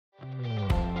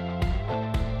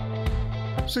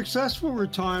Successful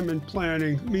retirement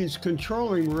planning means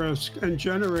controlling risk and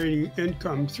generating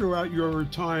income throughout your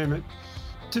retirement.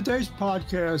 Today's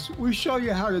podcast, we show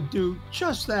you how to do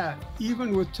just that,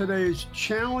 even with today's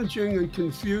challenging and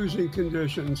confusing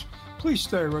conditions. Please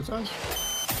stay with us.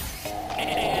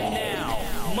 And now,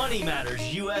 Money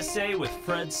Matters USA with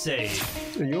Fred Sage.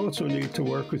 And you also need to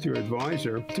work with your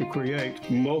advisor to create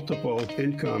multiple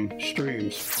income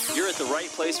streams. You're at the right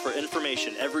place for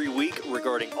information every week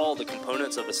regarding all the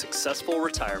components of a successful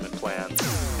retirement plan.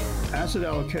 Asset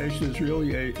allocation is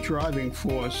really a driving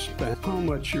force to how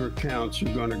much your accounts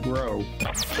are going to grow.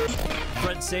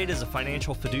 Fred Sade is a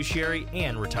financial fiduciary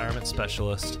and retirement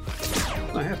specialist.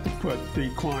 I have to put the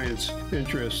client's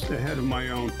interest ahead of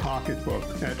my own pocketbook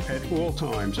at all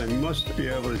times. I must be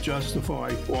able to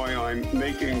justify why I'm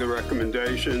making the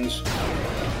recommendations.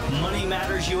 Money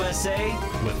Matters USA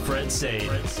with Fred Sade.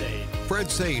 Fred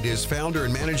Sade is founder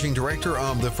and managing director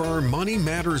of the firm Money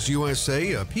Matters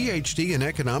USA, a PhD in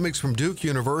economics from Duke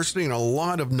University, and a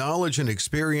lot of knowledge and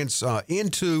experience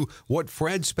into what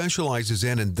Fred specializes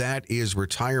in, and that is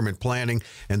retirement planning.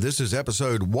 And this is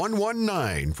episode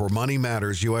 119 for Money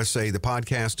Matters USA, the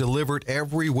podcast delivered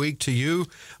every week to you,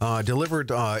 delivered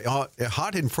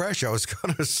hot and fresh, I was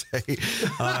going to say.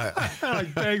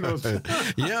 Like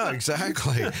bagels. Yeah,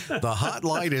 exactly. The hot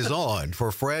light is on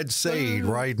for Fred Sade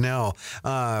right now.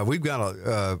 We've got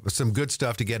some good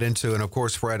stuff to get into, and of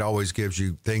course, Fred always gives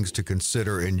you things to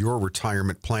consider in your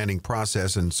retirement planning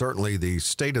process, and certainly the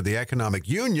state of the economic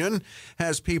union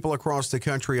has people across the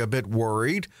country a bit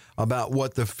worried about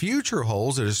what the future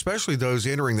holds, and especially those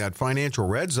entering that financial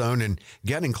red zone and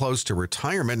getting close to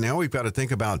retirement. Now we've got to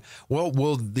think about, well,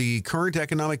 will the current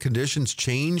economic conditions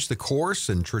change the course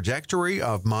and trajectory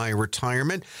of my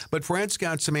retirement? But Fred's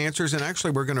got some answers, and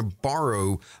actually we're going to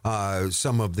borrow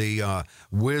some of the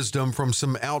wisdom from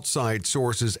some outside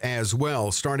sources as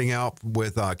well, starting out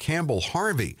with Campbell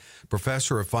Harvey,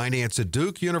 professor of finance at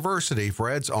Duke University,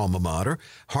 Fred's alma mater.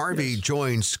 Harvey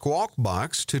joined Squawk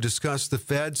Box to discuss the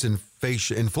Fed's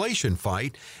inflation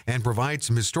fight and provide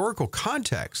some historical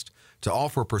context to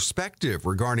offer perspective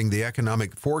regarding the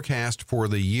economic forecast for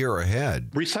the year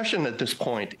ahead. Recession at this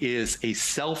point is a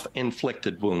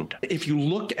self-inflicted wound. If you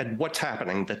look at what's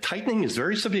happening, the tightening is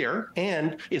very severe,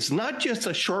 and it's not just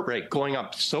a short rate going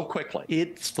up so quickly.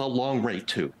 It's the long rate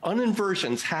too.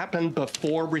 Uninversions happened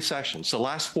before recessions, the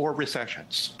last 4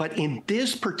 recessions. But in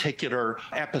this particular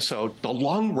episode, the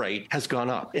long rate has gone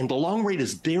up, and the long rate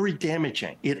is very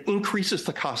damaging. It increases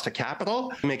the cost of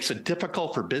capital, makes it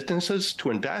difficult for businesses to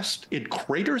invest. It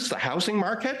craters the housing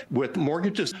market with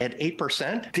mortgages at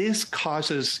 8%. This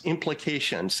causes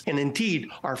implications, and indeed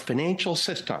our financial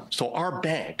system. So our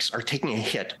banks are taking a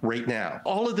hit right now.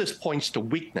 All of this points to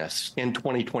weakness in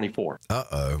 2024.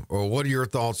 Well, what are your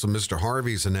thoughts on Mr.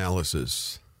 Harvey's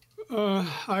analysis?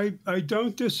 I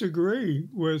don't disagree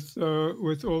with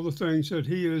all the things that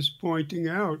he is pointing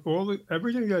out.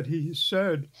 Everything that he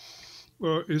said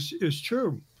is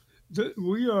true.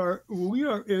 We are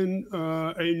in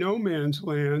a no man's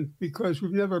land because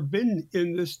we've never been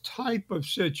in this type of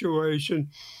situation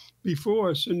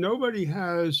before. So nobody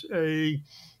has a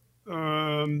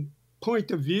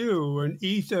point of view, an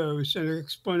ethos, an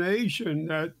explanation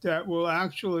that will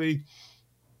actually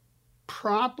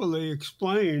properly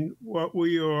explain what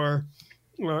we are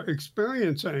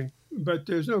experiencing. But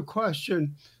there's no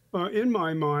question in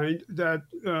my mind that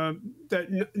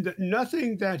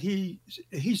nothing that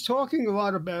he's talking a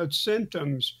lot about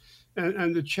symptoms,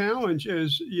 and the challenge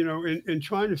is, in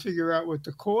trying to figure out what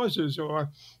the causes are,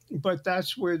 but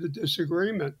that's where the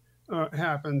disagreement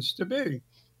happens to be.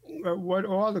 What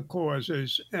are the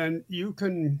causes? And you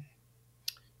can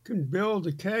build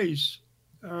a case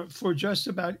for just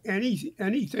about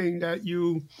anything that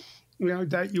you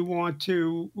want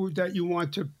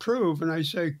to prove, and I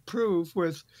say prove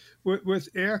with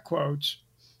air quotes.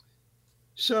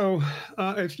 So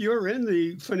if you're in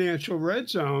the financial red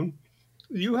zone,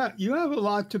 you have a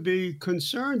lot to be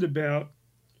concerned about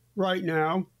right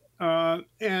now,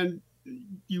 and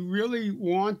you really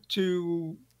want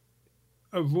to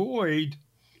avoid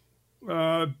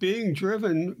being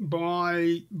driven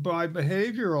by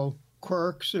behavioral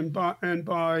quirks and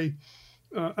by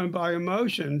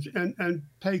emotions, and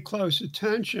pay close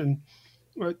attention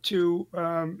to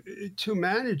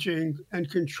managing and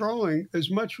controlling as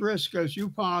much risk as you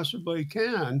possibly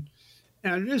can.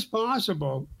 And it is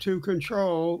possible to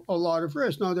control a lot of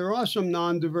risk. Now, there are some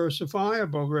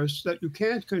non-diversifiable risks that you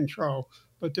can't control,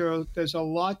 but there's a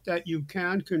lot that you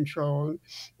can control.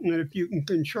 And if you can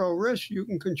control risk, you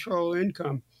can control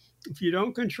income. If you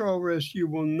don't control risk, you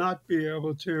will not be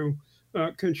able to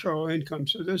control income.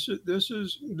 So this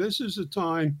is a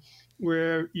time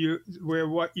where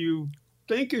what you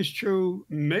think is true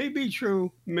may be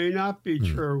true, may not be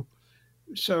true.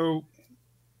 So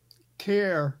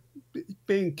care,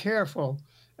 being careful,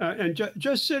 and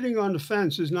just sitting on the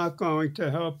fence is not going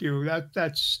to help you.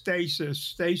 That's stasis.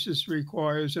 Stasis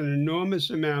requires an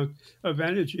enormous amount of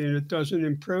energy, and it doesn't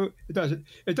improve.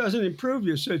 It doesn't improve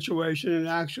your situation, and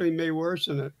actually may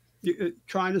worsen it.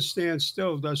 Trying to stand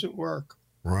still doesn't work.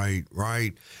 Right,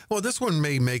 right. Well, this one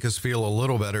may make us feel a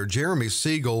little better. Jeremy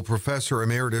Siegel, Professor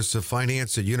Emeritus of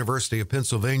Finance at University of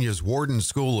Pennsylvania's Wharton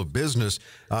School of Business,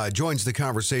 joins the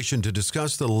conversation to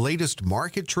discuss the latest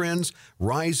market trends,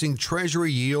 rising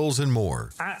Treasury yields, and more.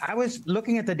 I was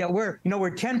looking at we're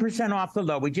 10% off the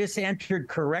low. We just entered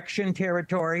correction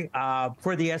territory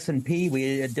for the S&P.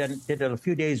 We did it a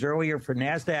few days earlier for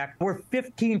NASDAQ. We're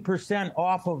 15%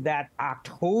 off of that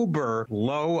October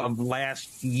low of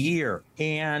last year.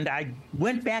 And I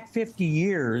went back 50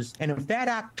 years, and if that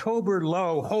October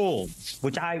low holds,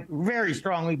 which I very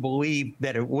strongly believe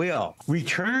that it will,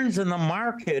 returns in the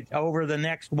market over the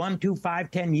next 1, 2,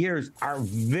 5, 10 years are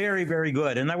very, very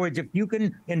good. In other words, if you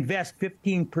can invest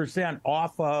 15%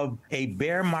 off of a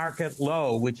bear market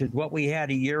low, which is what we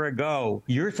had a year ago,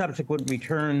 your subsequent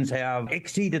returns have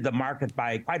exceeded the market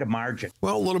by quite a margin.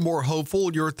 Well, a little more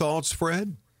hopeful. Your thoughts,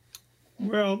 Fred?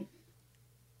 Well,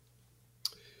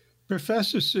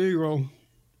 Professor Siegel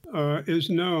is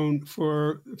known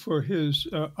for his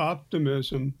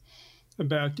optimism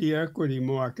about the equity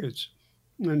markets,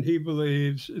 and he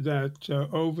believes that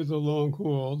over the long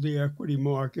haul, the equity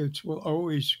markets will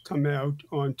always come out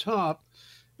on top,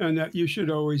 and that you should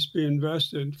always be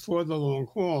invested for the long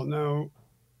haul. Now,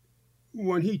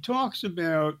 when he talks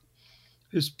about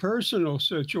his personal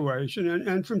situation,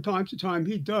 and from time to time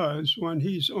he does, when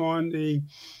he's on the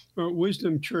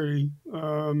Wisdom Tree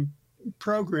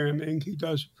programming, he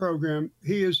does a program.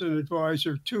 He is an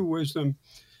advisor to Wisdom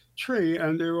Tree,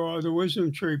 and there are the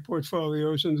Wisdom Tree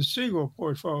portfolios and the Siegel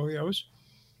portfolios.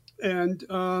 And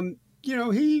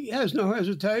he has no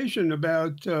hesitation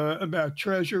about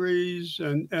treasuries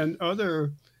and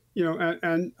other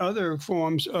and other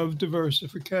forms of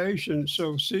diversification.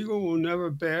 So Siegel will never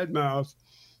badmouth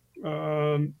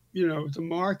the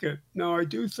market. Now, I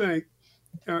do think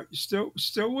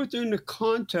still within the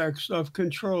context of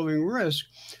controlling risk,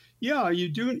 you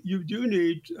do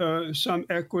need some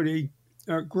equity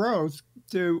growth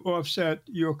to offset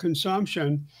your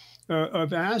consumption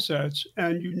of assets,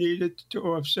 and you need it to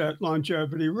offset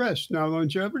longevity risk. Now,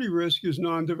 longevity risk is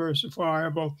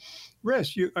non-diversifiable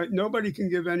risk. Nobody can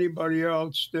give anybody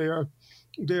else their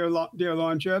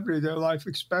longevity, their life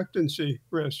expectancy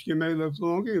risk. You may live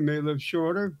longer, you may live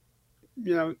shorter.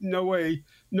 No way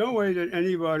that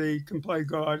anybody can play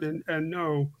God and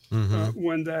know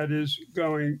when that is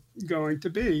going to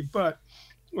be. But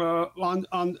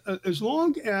as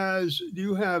long as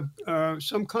you have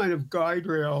some kind of guide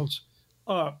rails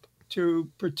up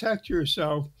to protect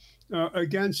yourself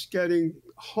against getting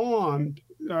harmed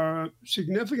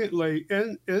significantly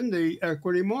in the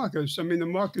equity markets. I mean, the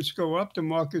markets go up, the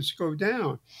markets go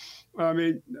down. I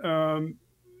mean,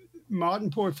 modern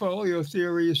portfolio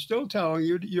theory is still telling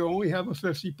you that you only have a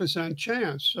 50%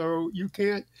 chance. So you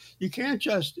can't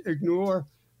just ignore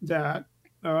that.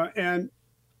 And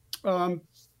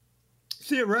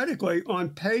theoretically, on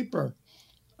paper,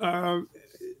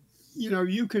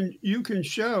 you can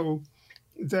show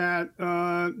that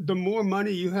the more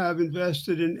money you have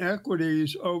invested in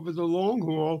equities over the long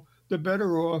haul, the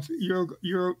better off you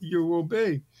will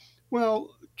be.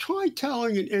 Well, try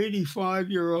telling an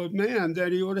 85-year-old man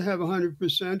that he ought to have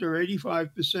 100% or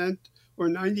 85% or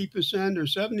 90% or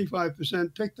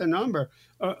 75%, pick the number,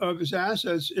 of his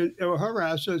assets or her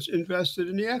assets invested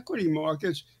in the equity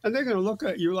markets, and they're going to look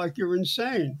at you like you're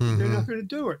insane. They're not going to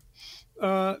do it.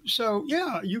 So,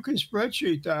 you can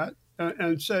spreadsheet that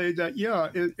and say that,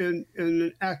 in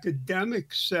an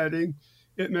academic setting,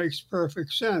 it makes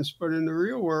perfect sense. But in the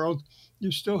real world,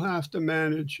 you still have to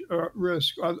manage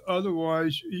risk.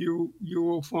 Otherwise, you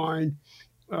will find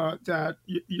that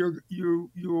you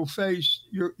will face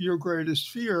your greatest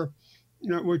fear,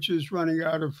 which is running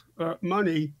out of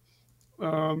money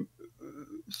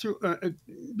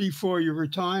before your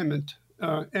retirement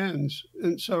ends.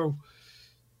 And so,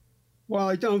 while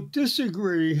I don't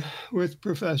disagree with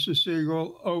Professor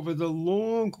Siegel over the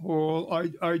long haul,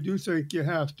 I do think you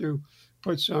have to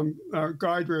put some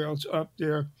guide rails up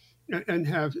there and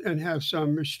have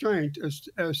some restraint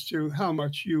as to how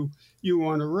much you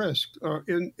want to risk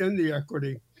in the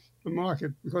equity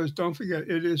market, because don't forget,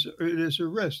 it is a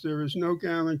risk. There is no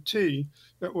guarantee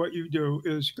that what you do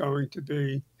is going to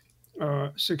be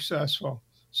successful.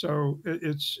 So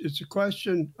it's a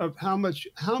question of how much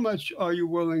are you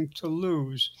willing to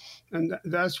lose, and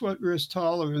that's what risk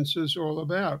tolerance is all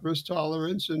about. Risk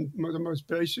tolerance, in the most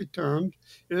basic terms,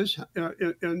 is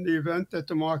in the event that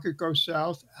the market goes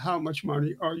south, how much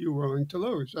money are you willing to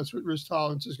lose? That's what risk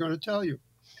tolerance is going to tell you.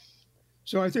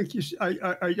 So I think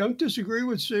I don't disagree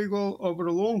with Siegel over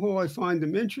the long haul. I find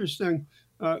them interesting,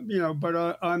 but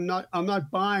I'm not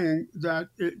buying that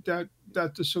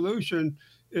the solution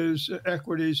is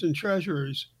equities and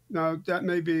treasuries. Now, that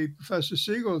may be Professor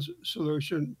Siegel's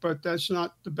solution, but that's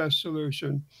not the best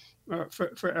solution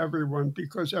for everyone,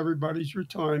 because everybody's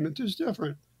retirement is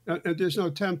different. And there's no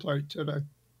template today.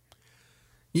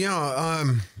 Yeah,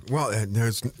 well,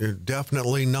 there's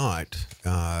definitely not.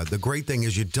 The great thing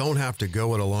is you don't have to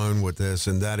go it alone with this,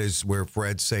 and that is where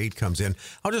Fred Sate comes in.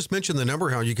 I'll just mention the number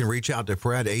how you can reach out to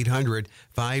Fred,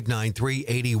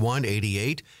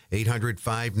 800-593-8188,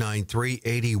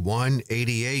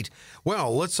 800-593-8188.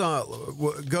 Well, let's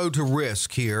go to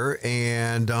risk here,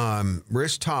 and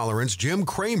risk tolerance. Jim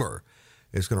Cramer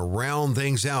is going to round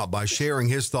things out by sharing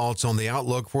his thoughts on the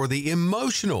outlook for the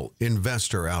emotional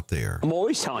investor out there. I'm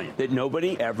always telling you that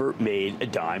nobody ever made a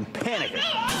dime panicking,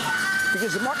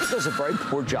 because the market does a very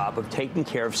poor job of taking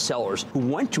care of sellers who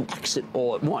want to exit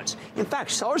all at once. In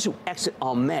fact, sellers who exit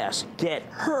en masse get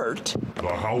hurt. The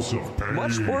House of Pain.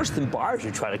 Much worse than buyers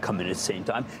who try to come in at the same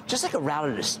time. Just like a rout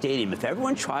at a stadium, if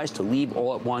everyone tries to leave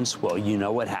all at once, well, you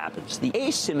know what happens. The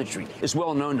asymmetry is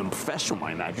well known to professional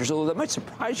money managers, although that might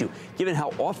surprise you, given how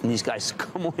often these guys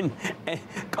come on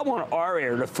our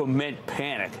air to foment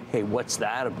panic. Hey, what's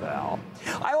that about?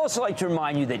 I also like to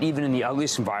remind you that even in the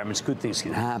ugliest environments, good things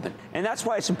can happen. And that's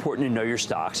why it's important to know your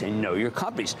stocks and know your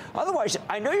companies. Otherwise,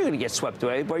 I know you're going to get swept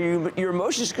away by your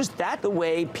emotions, because that's the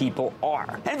way people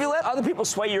are. And if you let other people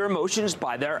sway your emotions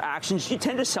by their actions, you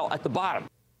tend to sell at the bottom.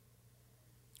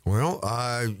 Well,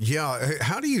 yeah.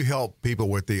 How do you help people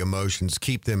with the emotions,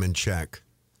 keep them in check?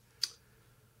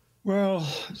 Well,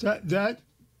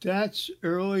 that's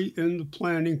early in the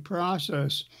planning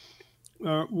process,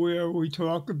 where we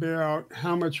talk about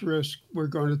how much risk we're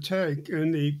going to take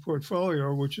in the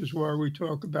portfolio, which is why we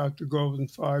talk about the golden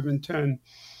 5 and 10%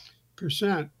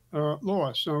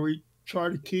 loss. So we try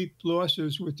to keep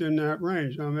losses within that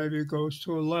range. Now, maybe it goes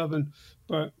to 11,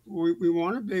 but we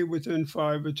want to be within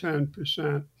 5 or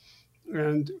 10%.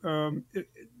 And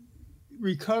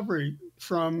recovery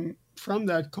from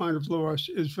that kind of loss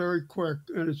is very quick,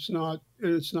 and it's not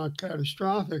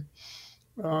catastrophic.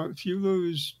 If you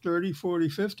lose 30, 40,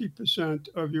 50%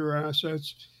 of your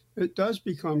assets, it does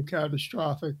become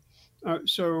catastrophic.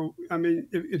 So, I mean,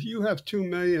 if you have $2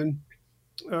 million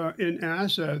in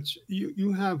assets,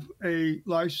 you have a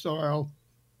lifestyle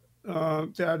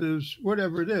that is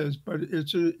whatever it is, but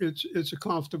it's a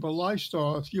comfortable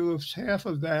lifestyle. If you lose half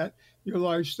of that, your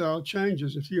lifestyle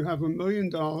changes. If you have $1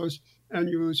 million and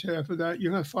you lose half of that,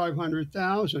 you have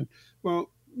 500,000.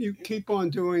 Well, you keep on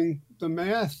doing the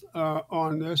math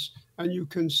on this, and you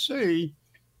can see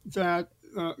that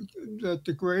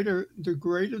the greater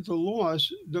the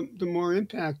loss, the more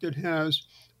impact it has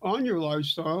on your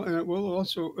lifestyle, and it will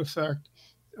also affect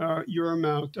your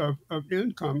amount of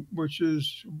income, which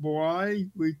is why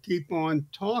we keep on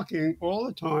talking all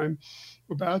the time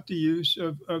about the use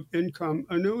of income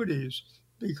annuities,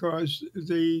 because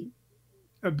the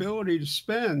ability to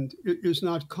spend is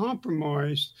not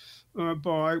compromised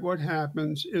by what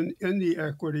happens in the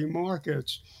equity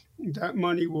markets. That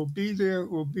money will be there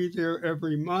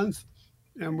every month.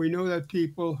 And we know that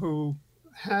people who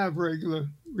have regular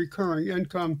recurring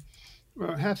income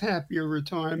have happier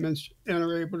retirements and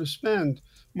are able to spend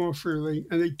more freely,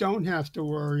 and they don't have to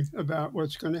worry about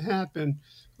what's going to happen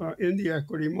in the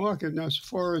equity market. Now, as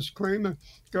far as Cramer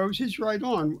goes, he's right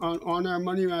on our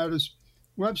Money Matters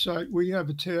website. We have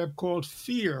a tab called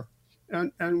Fear,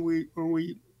 and we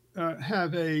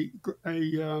have a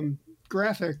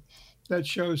graphic that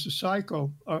shows the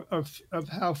cycle of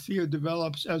how fear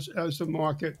develops as the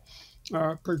market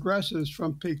progresses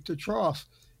from peak to trough.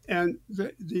 And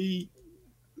the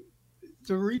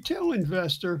retail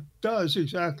investor does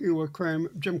exactly what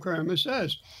Jim Cramer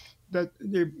says, that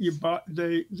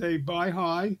they buy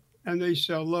high and they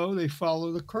sell low, they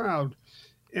follow the crowd.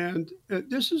 And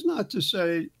this is not to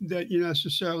say that you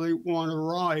necessarily want to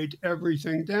ride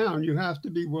everything down. You have to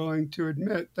be willing to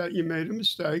admit that you made a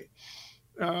mistake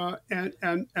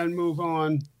and move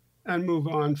on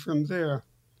from there.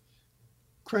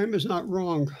 Cramer's not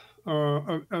wrong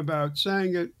about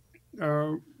saying it.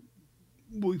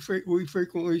 We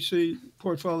frequently see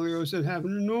portfolios that have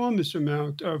an enormous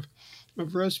amount of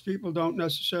risk. People don't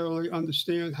necessarily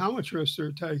understand how much risk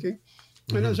they're taking.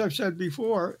 And as I've said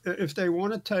before, if they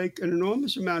want to take an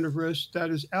enormous amount of risk that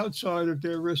is outside of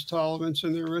their risk tolerance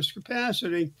and their risk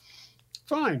capacity,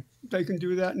 fine, they can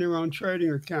do that in their own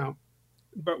trading account.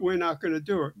 But we're not going to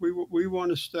do it. We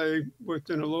want to stay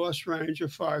within a loss range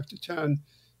of 5 to 10%,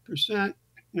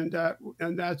 and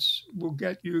that's will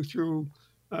get you through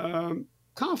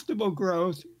comfortable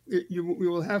growth. You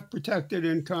will have protected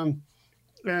income,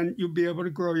 and you'll be able to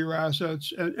grow your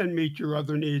assets and meet your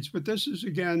other needs. But this is,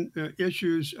 again,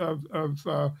 issues of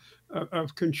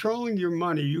controlling your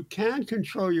money. You can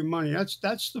control your money.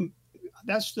 That's the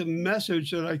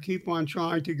message that I keep on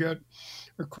trying to get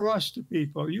across to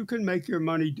people. You can make your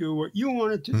money do what you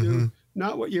want it to do,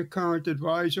 not what your current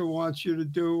advisor wants you to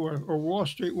do or Wall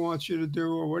Street wants you to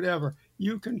do or whatever.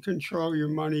 You can control your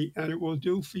money, and it will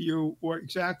do for you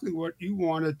exactly what you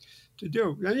want it to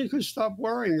do. Then you can stop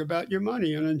worrying about your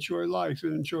money and enjoy life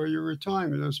and enjoy your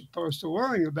retirement, as opposed to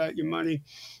worrying about your money.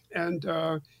 And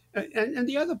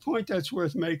the other point that's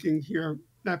worth making here,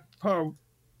 apropos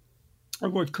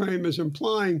of what Cramer is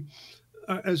implying,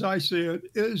 as I see it,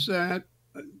 is that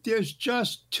there's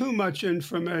just too much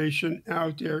information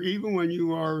out there, even when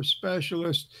you are a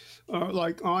specialist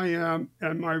like I am,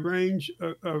 and my range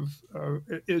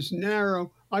is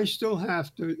narrow. I still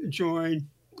have to join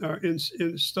in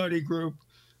a study group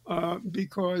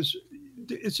because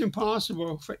it's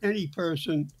impossible for any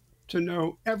person to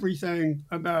know everything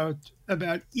about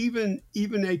even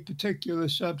a particular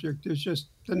subject. There's just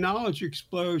the knowledge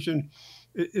explosion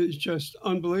is just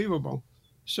unbelievable.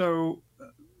 So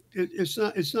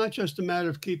it's not just a matter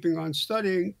of keeping on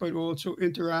studying, but also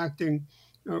interacting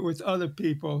with other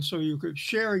people. So you could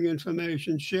sharing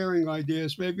information, sharing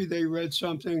ideas. Maybe they read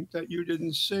something that you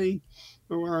didn't see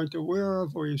or weren't aware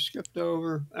of, or you skipped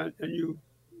over, and you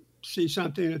see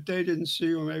something that they didn't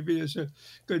see, or maybe there's a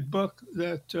good book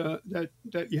that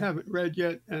you haven't read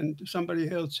yet, and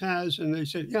somebody else has, and they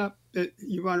said, "Yeah,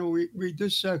 you want to read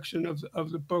this section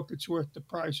of the book? It's worth the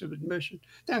price of admission."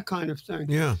 That kind of thing.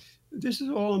 Yeah. This is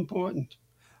all important.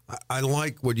 I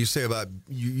like what you say about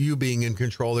you being in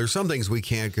control. There's some things we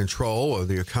can't control, or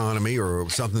the economy, or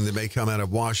something that may come out of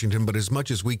Washington. But as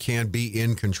much as we can be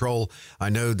in control, I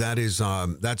know that is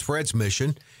that's Fred's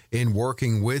mission in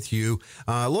working with you.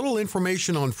 A little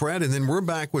information on Fred, and then we're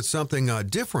back with something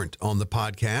different on the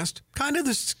podcast. Kind of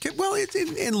this, well, it's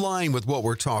in line with what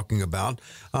we're talking about,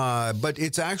 but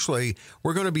it's actually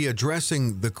we're going to be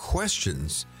addressing the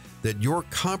questions that your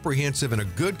comprehensive and a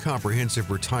good comprehensive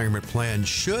retirement plan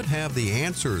should have the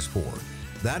answers for.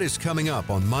 That is coming up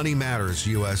on Money Matters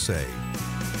USA.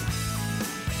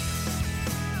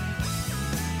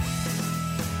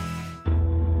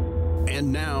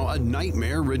 And now, a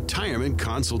nightmare retirement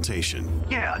consultation.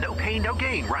 Yeah, no pain, no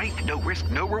gain, right? No risk,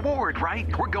 no reward, right?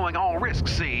 We're going all risk,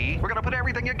 see? We're going to put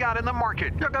everything you got in the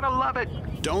market. You're going to love it.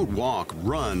 Don't walk,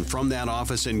 run from that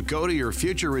office and go to your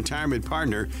future retirement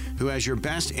partner who has your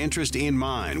best interest in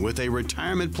mind with a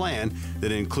retirement plan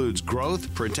that includes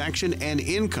growth, protection, and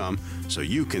income so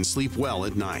you can sleep well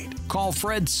at night. Call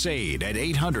Fred Sade at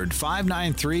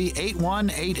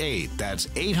 800-593-8188. That's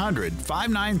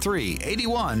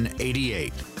 800-593-8188.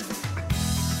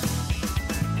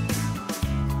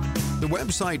 The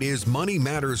website is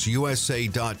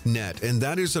moneymattersusa.net, and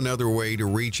that is another way to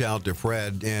reach out to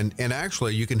Fred. And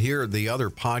actually, you can hear the other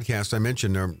podcast I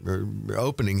mentioned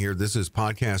opening here. This is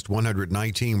podcast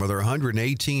 119, where there are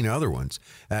 118 other ones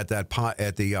at the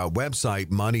website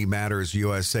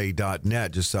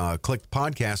moneymattersusa.net. Just click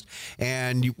podcast,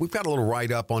 and we've got a little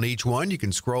write-up on each one. You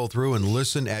can scroll through and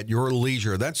listen at your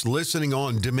leisure. That's listening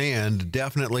on demand,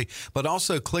 definitely. But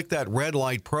also click that red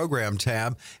light program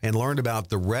tab and learn about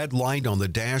the red light on the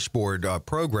dashboard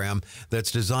program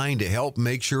that's designed to help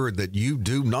make sure that you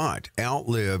do not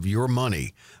outlive your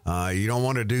money. You don't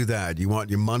want to do that. You want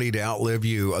your money to outlive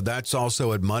you. That's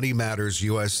also at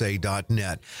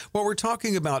moneymattersusa.net. Well, we're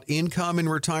talking about income in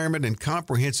retirement and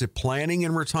comprehensive planning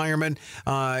in retirement.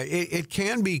 It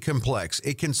can be complex.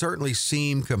 It can certainly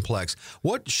seem complex.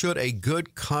 What should a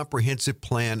good comprehensive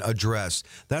plan address?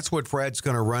 That's what Fred's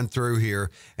going to run through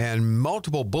here, and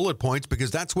multiple bullet points,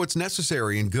 because that's what's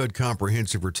necessary in good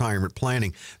comprehensive retirement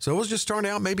planning. So let's just start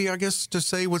out, maybe, I guess, to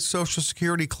say with Social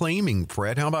Security claiming,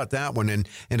 Fred. How about that one? And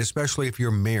especially if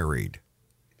you're married.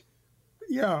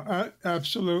 Yeah,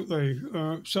 absolutely.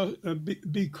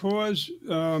 Because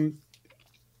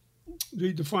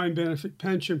the defined benefit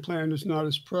pension plan is not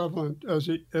as prevalent as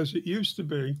it used to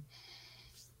be,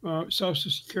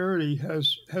 Social Security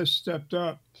has stepped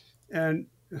up and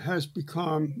has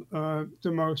become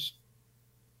the most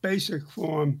basic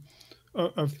form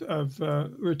of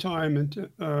retirement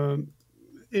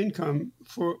income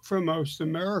for most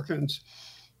Americans.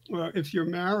 if you're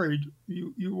married,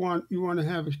 you want to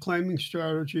have a claiming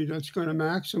strategy that's going to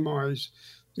maximize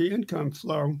the income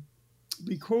flow,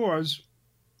 because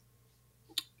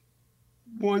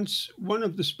once one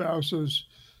of the spouses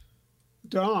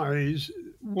dies,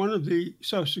 one of the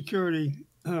Social Security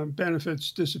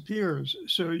benefits disappears.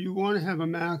 So you want to have a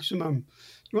maximum.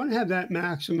 You want to have that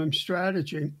maximum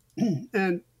strategy,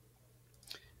 and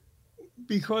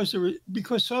because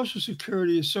Social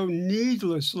Security is so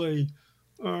needlessly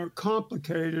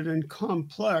complicated and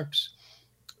complex,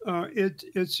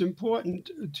 it's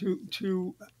important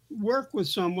to work with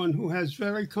someone who has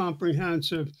very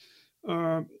comprehensive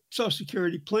Social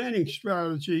Security planning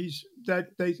strategies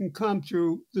that they can come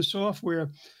through the software,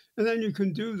 and then you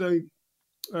can do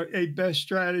a best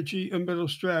strategy, a middle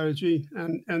strategy,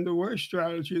 and the worst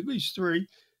strategy, at least three.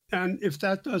 And if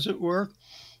that doesn't work,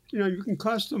 you can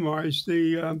customize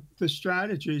the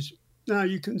strategies. Now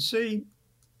you can see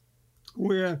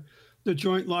where the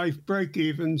joint life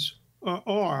break-evens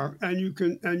are, and you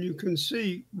can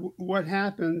see what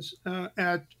happens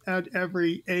at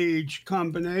every age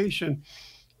combination.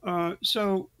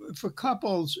 So for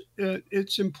couples,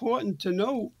 it's important to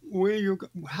know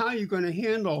how you're going to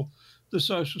handle the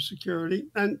Social Security,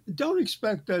 and don't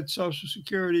expect that Social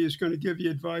Security is going to give you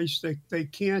advice. They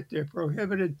can't. They're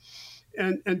prohibited,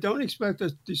 and don't expect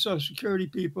that the Social Security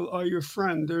people are your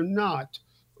friend. They're not.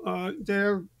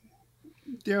 They're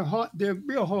hard. They're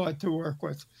real hard to work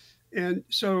with, and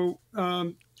so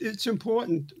it's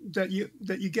important that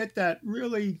you get that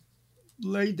really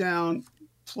laid down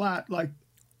flat, like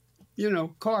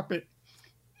carpet.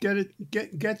 Get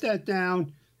that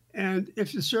down. And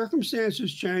if the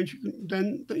circumstances change,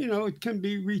 then it can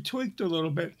be retweaked a little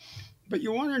bit. But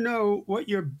you want to know what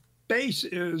your base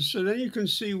is, so then you can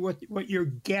see what your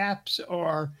gaps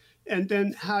are, and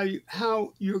then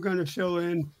how you're going to fill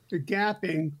in the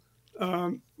gapping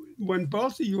when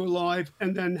both of you are alive,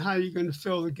 and then how you're going to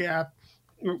fill the gap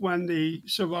when the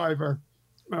survivor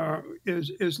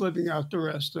is living out the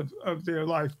rest of their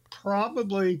life.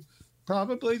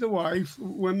 Probably the wife.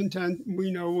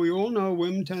 We all know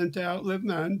women tend to outlive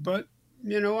men, but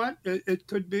you know what? It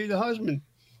could be the husband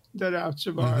that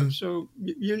outsurvives. So,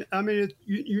 you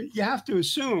have to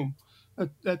assume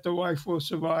that the wife will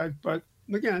survive. But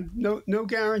again, no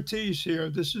guarantees here.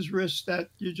 This is risk that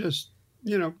you just,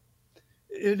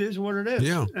 it is what it is.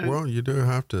 Yeah, well, you do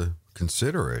have to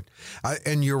consider it.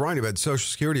 And you're right about Social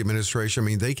Security Administration. I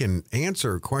mean, they can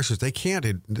answer questions. They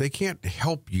can't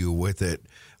help you with it.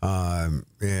 And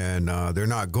they're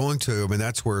not going to. I mean,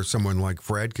 that's where someone like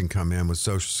Fred can come in with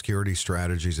Social Security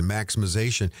strategies and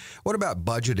maximization. What about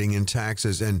budgeting and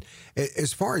taxes? And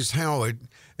as far as how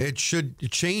it should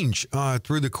change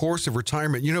through the course of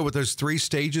retirement, with those 3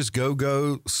 stages,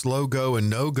 go, slow go, and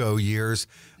no-go years,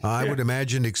 I would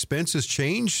imagine expenses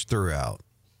change throughout.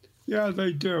 Yeah,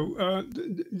 they do.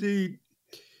 The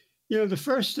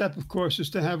first step, of course, is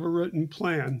to have a written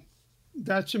plan.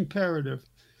 That's imperative.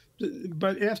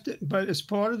 But as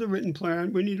part of the written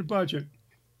plan, we need a budget.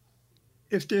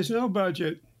 If there's no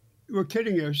budget, we're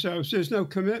kidding ourselves. There's no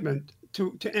commitment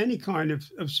to any kind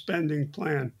of spending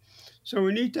plan. So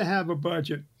we need to have a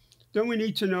budget. Then we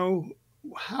need to know,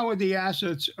 how are the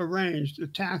assets arranged? The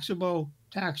taxable,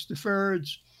 tax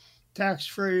deferreds,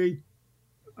 tax-free.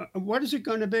 What is it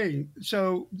going to be?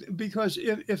 So, because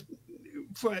if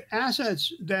for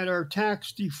assets that are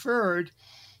tax deferred,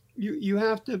 you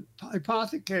have to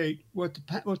hypothecate what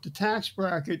the tax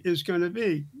bracket is going to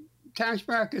be. Tax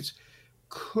brackets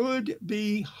could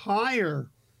be higher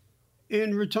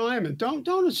in retirement.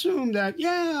 Don't assume that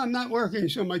I'm not working,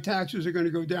 so my taxes are going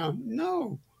to go down.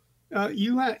 No,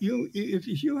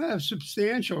 if you have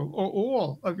substantial or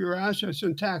all of your assets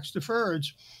in tax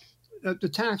deferreds, the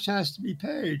tax has to be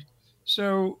paid.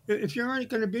 So if you're only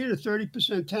going to be in a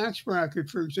 30% tax bracket,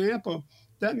 for example,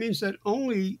 that means that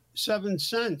only 7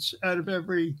 cents out of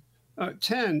every out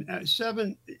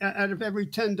of every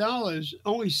 $10,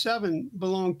 only 7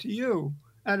 belong to you.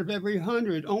 Out of every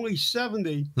 100, only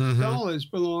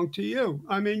 $70 belong to you.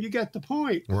 I mean, you get the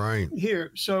point right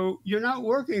here. So you're not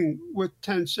working with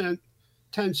 10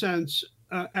 cents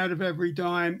out of every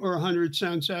dime or 100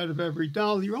 cents out of every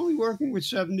dollar. You're only working with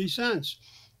 70 cents.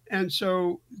 And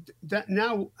so that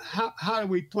now, how do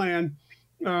we plan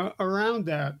around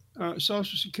that?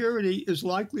 Social Security is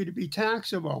likely to be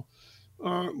taxable,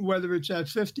 whether it's at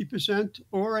 50%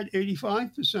 or at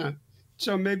 85%.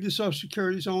 So maybe the Social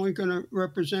Security is only going to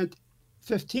represent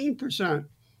 15%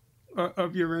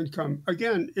 of your income.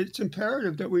 Again, it's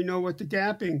imperative that we know what the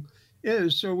gapping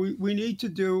is. So we need to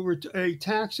do a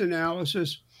tax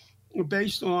analysis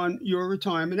based on your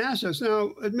retirement assets.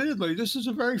 Now, admittedly, this is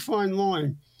a very fine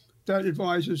line. that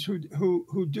advisors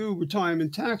who do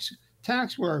retirement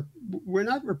tax work, we're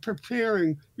not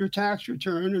preparing your tax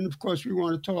return, and of course we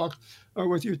want to talk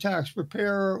with your tax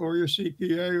preparer or your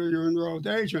CPA or your enrolled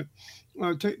agent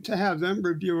to have them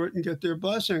review it and get their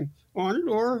blessing on it,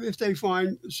 or if they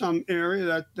find some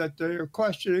area that they are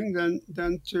questioning,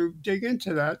 then to dig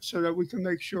into that so that we can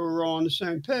make sure we're all on the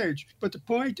same page. But the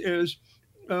point is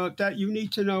that you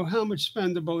need to know how much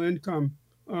spendable income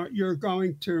you're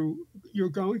going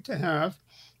to have.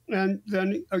 And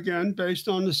then again, based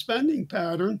on the spending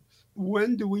pattern,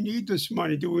 when do we need this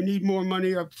money? Do we need more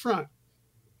money up front?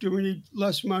 Do we need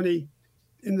less money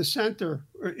in the center,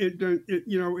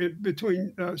 in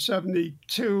between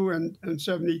 72 and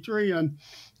 73 and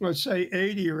let's say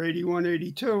 80 or 81,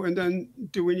 82? And then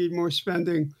do we need more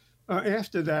spending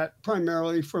after that,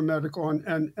 primarily for medical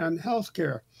and health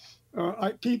care?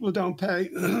 People don't pay,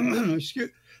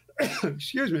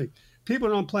 excuse me, people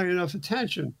don't pay enough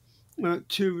attention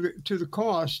to the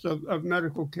cost of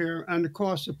medical care and the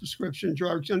cost of prescription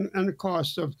drugs and the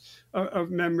cost of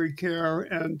memory care,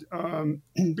 and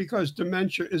because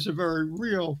dementia is a very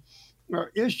real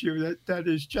issue that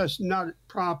is just not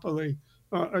properly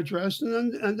addressed,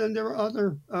 and then there are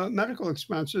other medical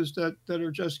expenses that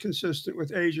are just consistent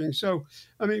with aging. So,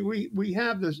 I mean, we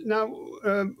have this now.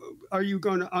 Are you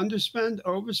going to underspend,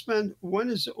 overspend? When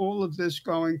is all of this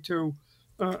going to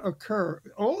occur?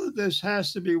 All of this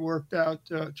has to be worked out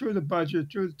through the budget,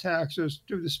 through the taxes,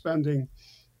 through the spending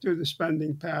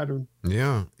pattern.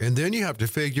 Yeah, and then you have to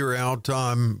figure out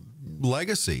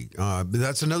legacy.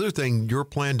 That's another thing your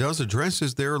plan does address,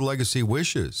 is their legacy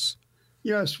wishes.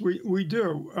 Yes, we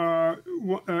do.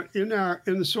 In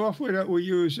the software that we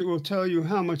use, it will tell you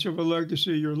how much of a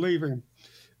legacy you're leaving,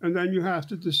 and then you have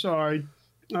to decide: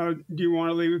 do you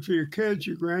want to leave it for your kids,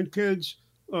 your grandkids?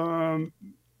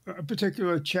 A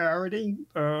particular charity,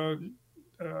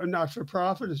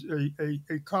 not-for-profit,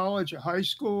 a college, a high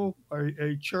school,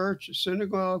 a church, a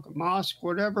synagogue, a mosque,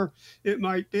 whatever it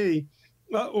might be.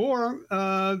 Or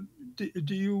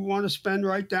do you want to spend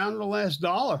right down to the last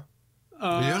dollar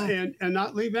and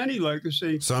not leave any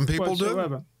legacy? Some people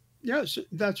whatsoever. do. Yes,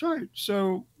 that's right.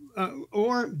 So,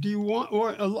 or do you want,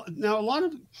 now a lot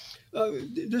of,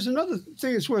 there's another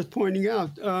thing that's worth pointing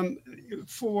out.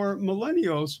 For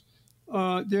millennials,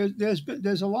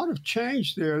 there's a lot of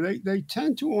change there. They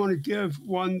tend to want to give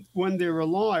when they're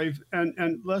alive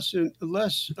and less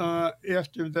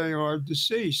after they are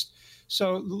deceased.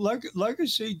 So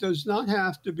legacy does not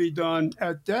have to be done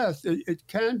at death. It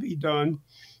can be done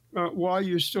while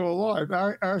you're still alive.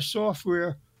 Our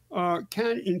software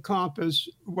can encompass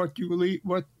what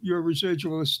your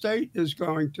residual estate is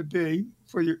going to be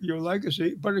for your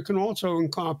legacy, but it can also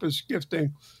encompass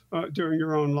gifting during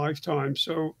your own lifetime.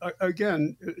 So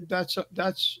again, that's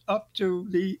up to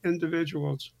the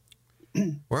individuals.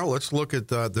 Well, let's look at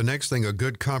the next thing. A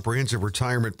good comprehensive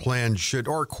retirement plan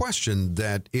or question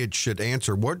that it should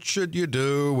answer. What should you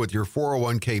do with your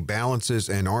 401k balances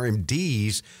and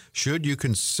RMDs? Should you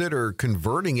consider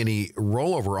converting any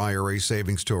rollover IRA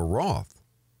savings to a Roth?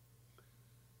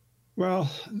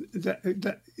 Well,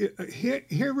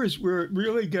 here is where it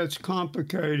really gets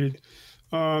complicated.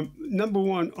 Number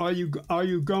one, are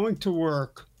you going to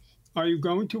work? Are you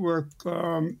going to work,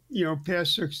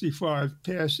 past 65,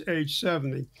 past age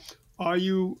 70? Are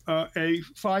you a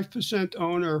 5%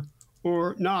 owner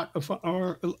or not,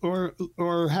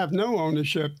 or have no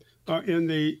ownership in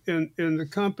the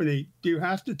company? Do you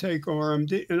have to take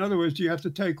RMD? In other words, do you have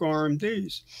to take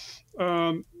RMDs?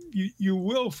 You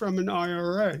will from an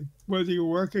IRA, whether you're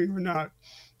working or not,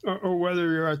 or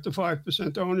whether you're at the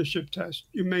 5% ownership test.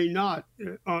 You may not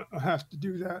have to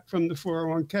do that from the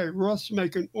 401k. Roths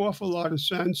make an awful lot of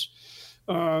sense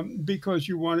because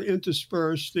you want to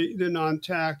intersperse the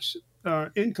non-tax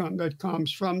income that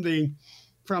comes from the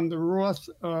Roth.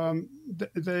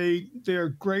 They're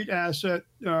a great asset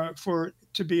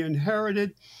to be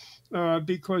inherited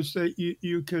because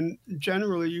you can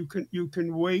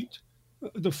wait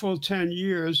the full 10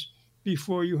 years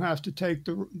before you have to take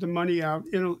the money out.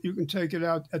 You can take it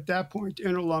out at that point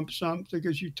in a lump sum that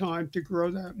gives you time to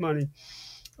grow that money.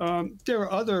 There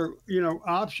are other,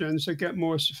 options that get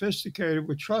more sophisticated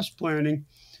with trust planning,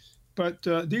 but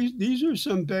these are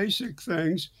some basic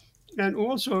things. And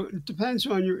also, it depends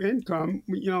on your income.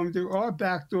 There are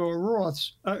backdoor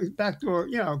Roths, backdoor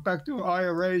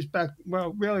IRAs,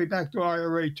 backdoor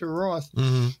IRA to Roth.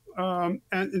 Mm-hmm.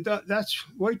 And that's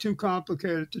way too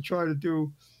complicated to try to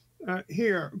do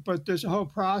here. But there's a whole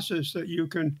process that you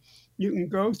can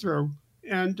go through.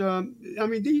 And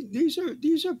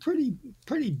these are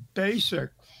pretty basic.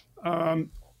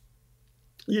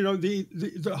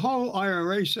 the whole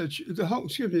IRA the whole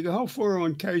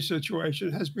 401k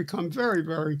situation has become very,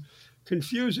 very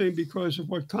confusing because of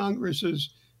what Congress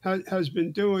has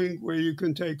been doing, where you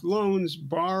can take loans,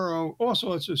 borrow, all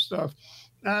sorts of stuff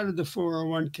out of the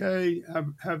 401k,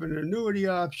 have an annuity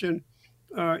option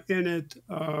in it.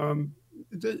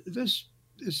 This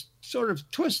is sort of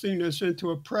twisting this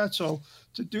into a pretzel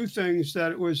to do things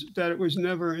that it was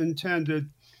never intended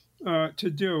to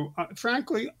do.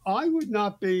 Frankly, I would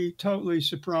not be totally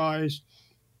surprised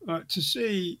to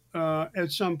see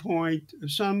at some point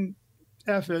some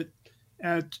effort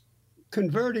at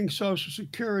converting Social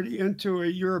Security into a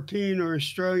European or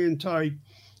Australian type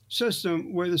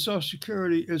system where the Social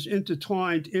Security is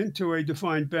intertwined into a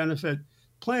defined benefit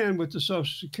plan, with the Social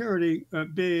Security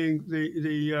being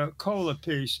the COLA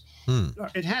piece.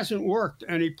 It hasn't worked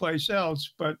anyplace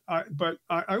else, but I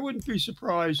wouldn't be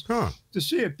surprised to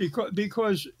see it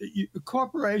because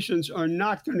corporations are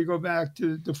not going to go back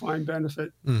to the defined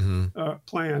benefit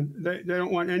plan. They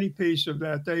don't want any piece of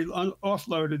that. They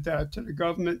offloaded that to the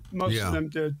government. Most of them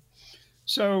did.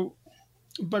 So,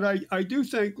 but I do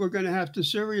think we're going to have to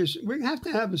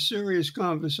have a serious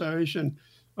conversation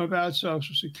about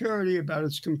Social Security, about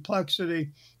its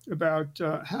complexity, about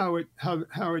how it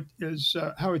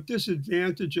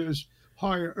disadvantages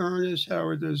higher earners, how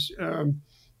it is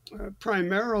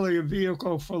primarily a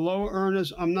vehicle for low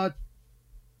earners. I'm not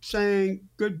saying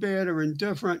good, bad, or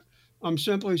indifferent. I'm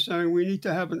simply saying we need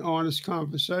to have an honest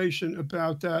conversation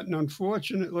about that. And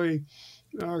unfortunately,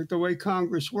 the way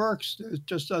Congress works, there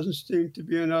just doesn't seem to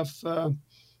be enough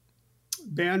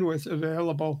bandwidth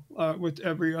available with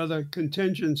every other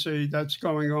contingency that's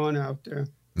going on out there.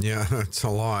 Yeah, it's a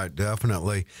lot,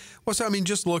 definitely. Well, so, I mean,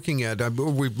 just looking at,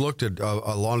 we've looked at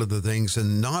a lot of the things,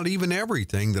 and not even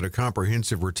everything that a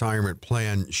comprehensive retirement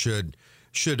plan should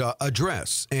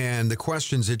address, and the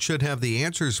questions it should have the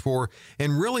answers for.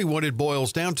 And really what it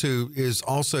boils down to is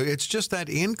also, it's just that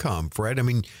income, Fred. I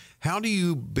mean, how do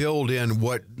you build in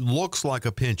what looks like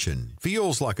a pension,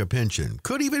 feels like a pension,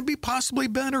 could even be possibly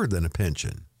better than a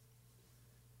pension?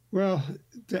 Well,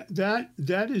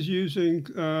 that is using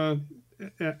an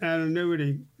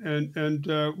annuity, and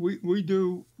we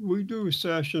do a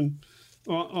session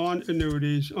on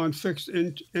annuities, on fixed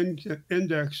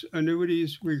index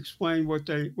annuities. We explain what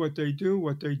they do,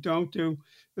 what they don't do,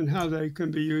 and how they can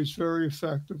be used very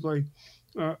effectively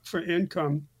for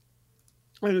income.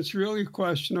 And it's really a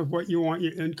question of what you want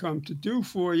your income to do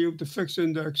for you. The fixed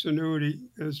index annuity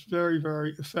is very,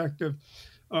 very effective.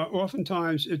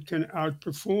 Oftentimes, it can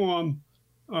outperform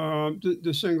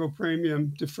the single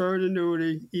premium deferred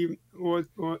annuity,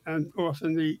 and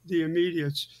often the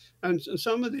immediates. And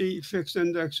some of the fixed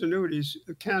index annuities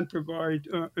can provide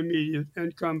immediate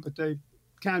income, but they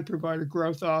can provide a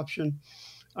growth option.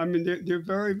 I mean, they're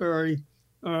very, very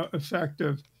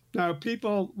effective. Now,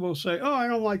 people will say, oh, I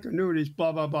don't like annuities,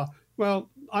 blah, blah, blah. Well,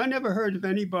 I never heard of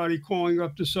anybody calling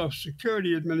up the Social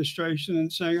Security Administration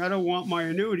and saying, I don't want my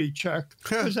annuity check,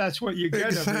 because that's what you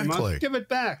get every month. Give it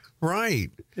back.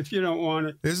 Right. If you don't want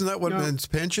it. Isn't that what it's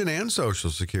pension and Social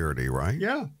Security, right?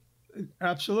 Yeah,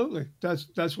 absolutely.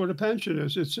 That's what a pension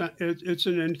is. It's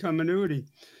an income annuity.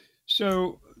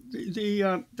 So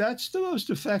that's the most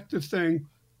effective thing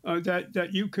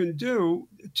that you can do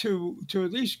to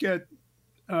at least get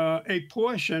a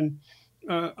portion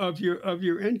of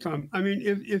your income. I mean,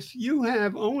 if you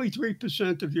have only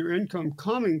 3% of your income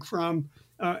coming from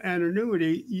an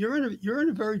annuity, you're in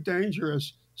a very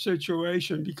dangerous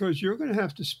situation, because you're going to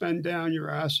have to spend down your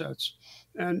assets,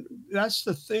 and that's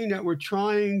the thing that we're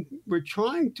trying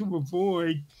to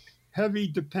avoid: heavy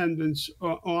dependence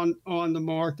on the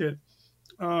market.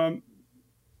 There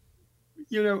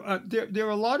are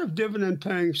a lot of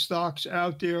dividend-paying stocks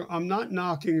out there. I'm not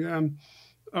knocking them.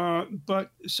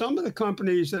 But some of the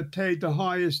companies that paid the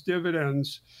highest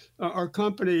dividends are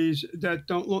companies that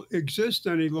don't exist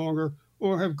any longer,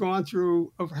 or have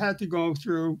had to go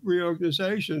through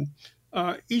reorganization.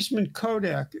 Eastman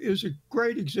Kodak is a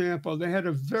great example. They had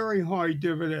a very high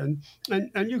dividend,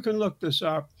 and you can look this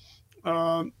up.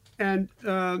 But they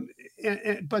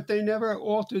never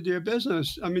altered their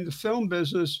business. I mean, the film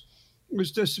business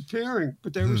was disappearing,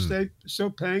 but they were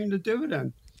still paying the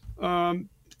dividend.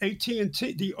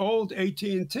 AT&T, the old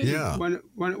AT&T, when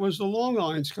it was the Long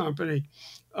Lines company,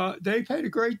 they paid a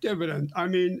great dividend. I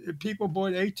mean, people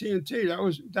bought AT&T.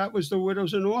 That was the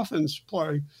widows and orphans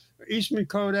play. Eastman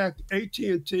Kodak,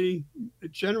 AT&T,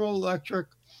 General Electric.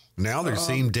 Now they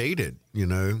seem dated,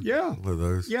 Yeah, with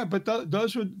those. Yeah, but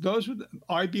those were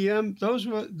IBM.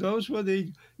 Those were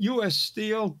the U.S.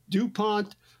 Steel,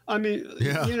 DuPont. I mean,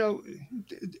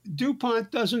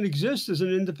 DuPont doesn't exist as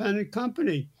an independent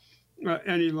company.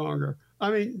 any longer.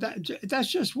 I mean,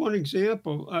 that's just one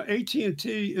example.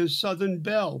 AT&T is Southern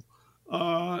Bell.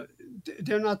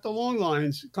 They're not the long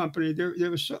lines company.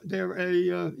 They're a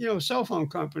cell phone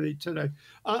company today.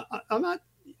 I'm not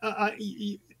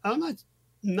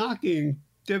knocking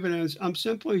dividends. I'm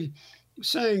simply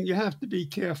saying you have to be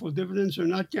careful. Dividends are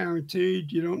not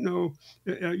guaranteed. You don't know.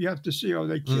 You have to see, are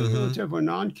they cumulative or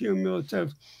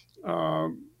non-cumulative?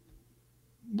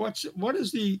 What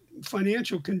is the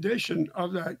financial condition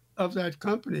of that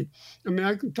company? I mean,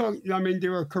 I can talk. I mean,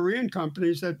 there are Korean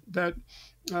companies that their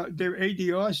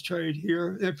ADRs trade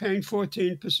here. They're paying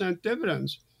 14%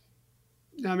 dividends.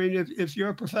 I mean, if you're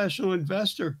a professional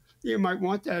investor, you might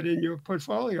want that in your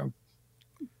portfolio.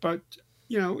 But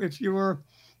if you're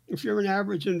an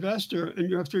average investor and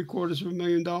you have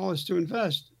 $750,000 to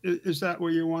invest, is that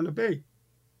where you want to be?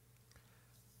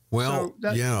 Well,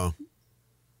 yeah.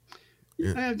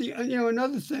 And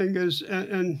another thing is,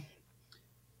 and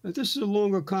this is a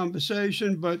longer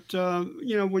conversation, but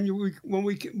when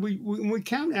we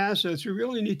count assets, we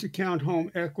really need to count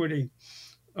home equity,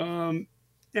 and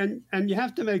you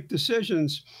have to make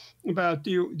decisions about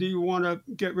do you want to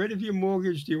get rid of your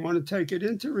mortgage? Do you want to take it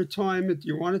into retirement? Do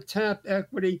you want to tap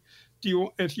equity?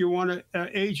 If you want to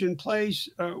age in place,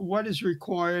 what is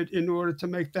required in order to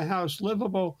make the house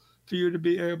livable? For you to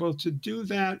be able to do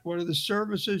that, what are the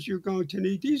services you're going to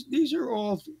need? These are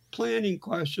all planning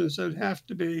questions that have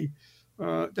to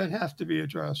be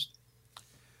addressed.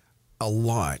 A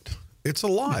lot. It's a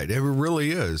lot. It really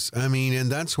is. I mean, and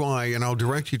that's why, and I'll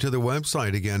direct you to the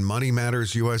website again,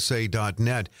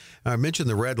 moneymattersusa.net. I mentioned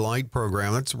the red light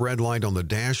program. That's red light on the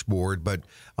dashboard, but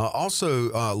also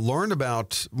learn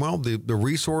about, the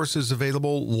resources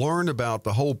available, learn about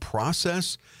the whole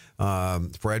process.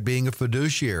 Fred being a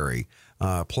fiduciary,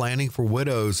 planning for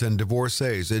widows and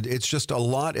divorcees. It's just a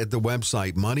lot at the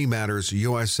website,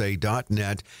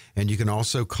 moneymattersusa.net. And you can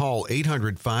also call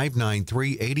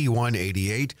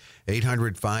 800-593-8188,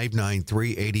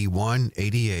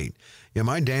 800-593-8188. Yeah,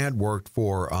 my dad worked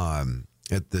for,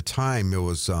 at the time, it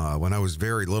was when I was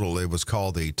very little, it was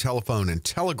called the Telephone and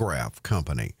Telegraph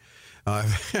Company.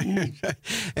 And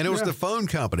it was the phone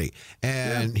company,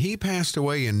 and he passed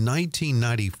away in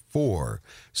 1994.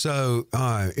 So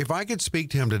if I could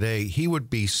speak to him today, he would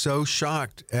be so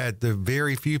shocked at the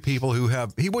very few people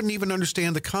he wouldn't even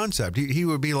understand the concept. He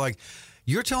would be like,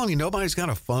 you're telling me nobody's got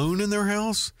a phone in their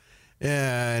house?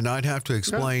 And I'd have to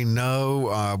explain,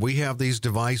 no, we have these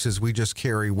devices we just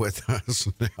carry with us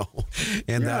now,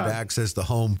 and that acts as the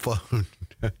home phone.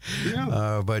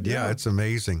 But it's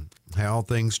amazing how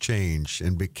things change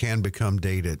and can become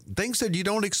dated. Things that you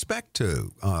don't expect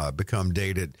to become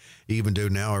dated, even though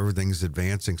now everything's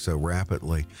advancing so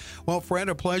rapidly. Well, Fred,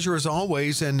 a pleasure as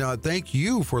always, and thank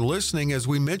you for listening. As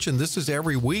we mentioned, this is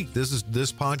every week.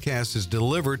 This podcast is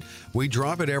delivered. We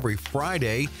drop it every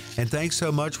Friday, and thanks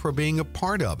so much for being a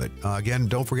part of it. Again,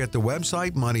 don't forget the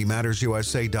website,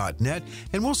 moneymattersusa.net,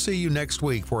 and we'll see you next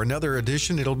week for another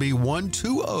edition. It'll be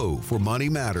 120 for Money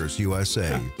Matters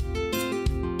USA.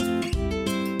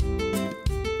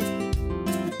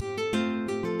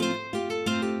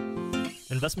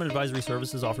 Investment advisory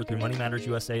services offered through Money Matters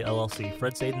USA, LLC.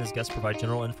 Fred Sade and his guests provide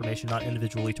general information, not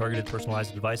individually targeted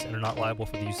personalized advice, and are not liable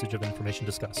for the usage of information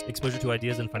discussed. Exposure to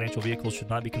ideas and financial vehicles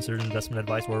should not be considered investment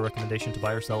advice or a recommendation to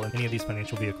buy or sell in any of these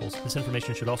financial vehicles. This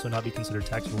information should also not be considered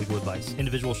tax or legal advice.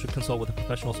 Individuals should consult with a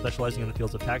professional specializing in the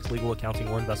fields of tax, legal, accounting,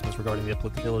 or investments regarding the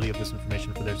applicability of this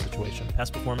information for their situation.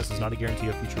 Past performance is not a guarantee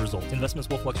of future results. Investments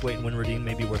will fluctuate, and when redeemed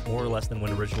may be worth more or less than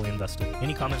when originally invested.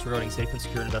 Any comments regarding safe and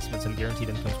secure investments and guaranteed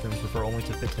income streams refer only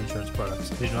to fixed insurance products.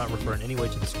 They do not refer in any way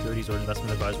to the securities or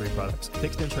investment advisory products.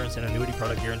 Fixed insurance and annuity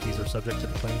product guarantees are subject to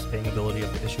the claims paying ability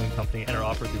of the issuing company and are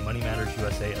offered through Money Matters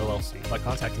USA, LLC. By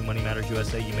contacting Money Matters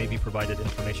USA, you may be provided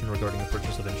information regarding the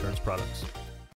purchase of insurance products.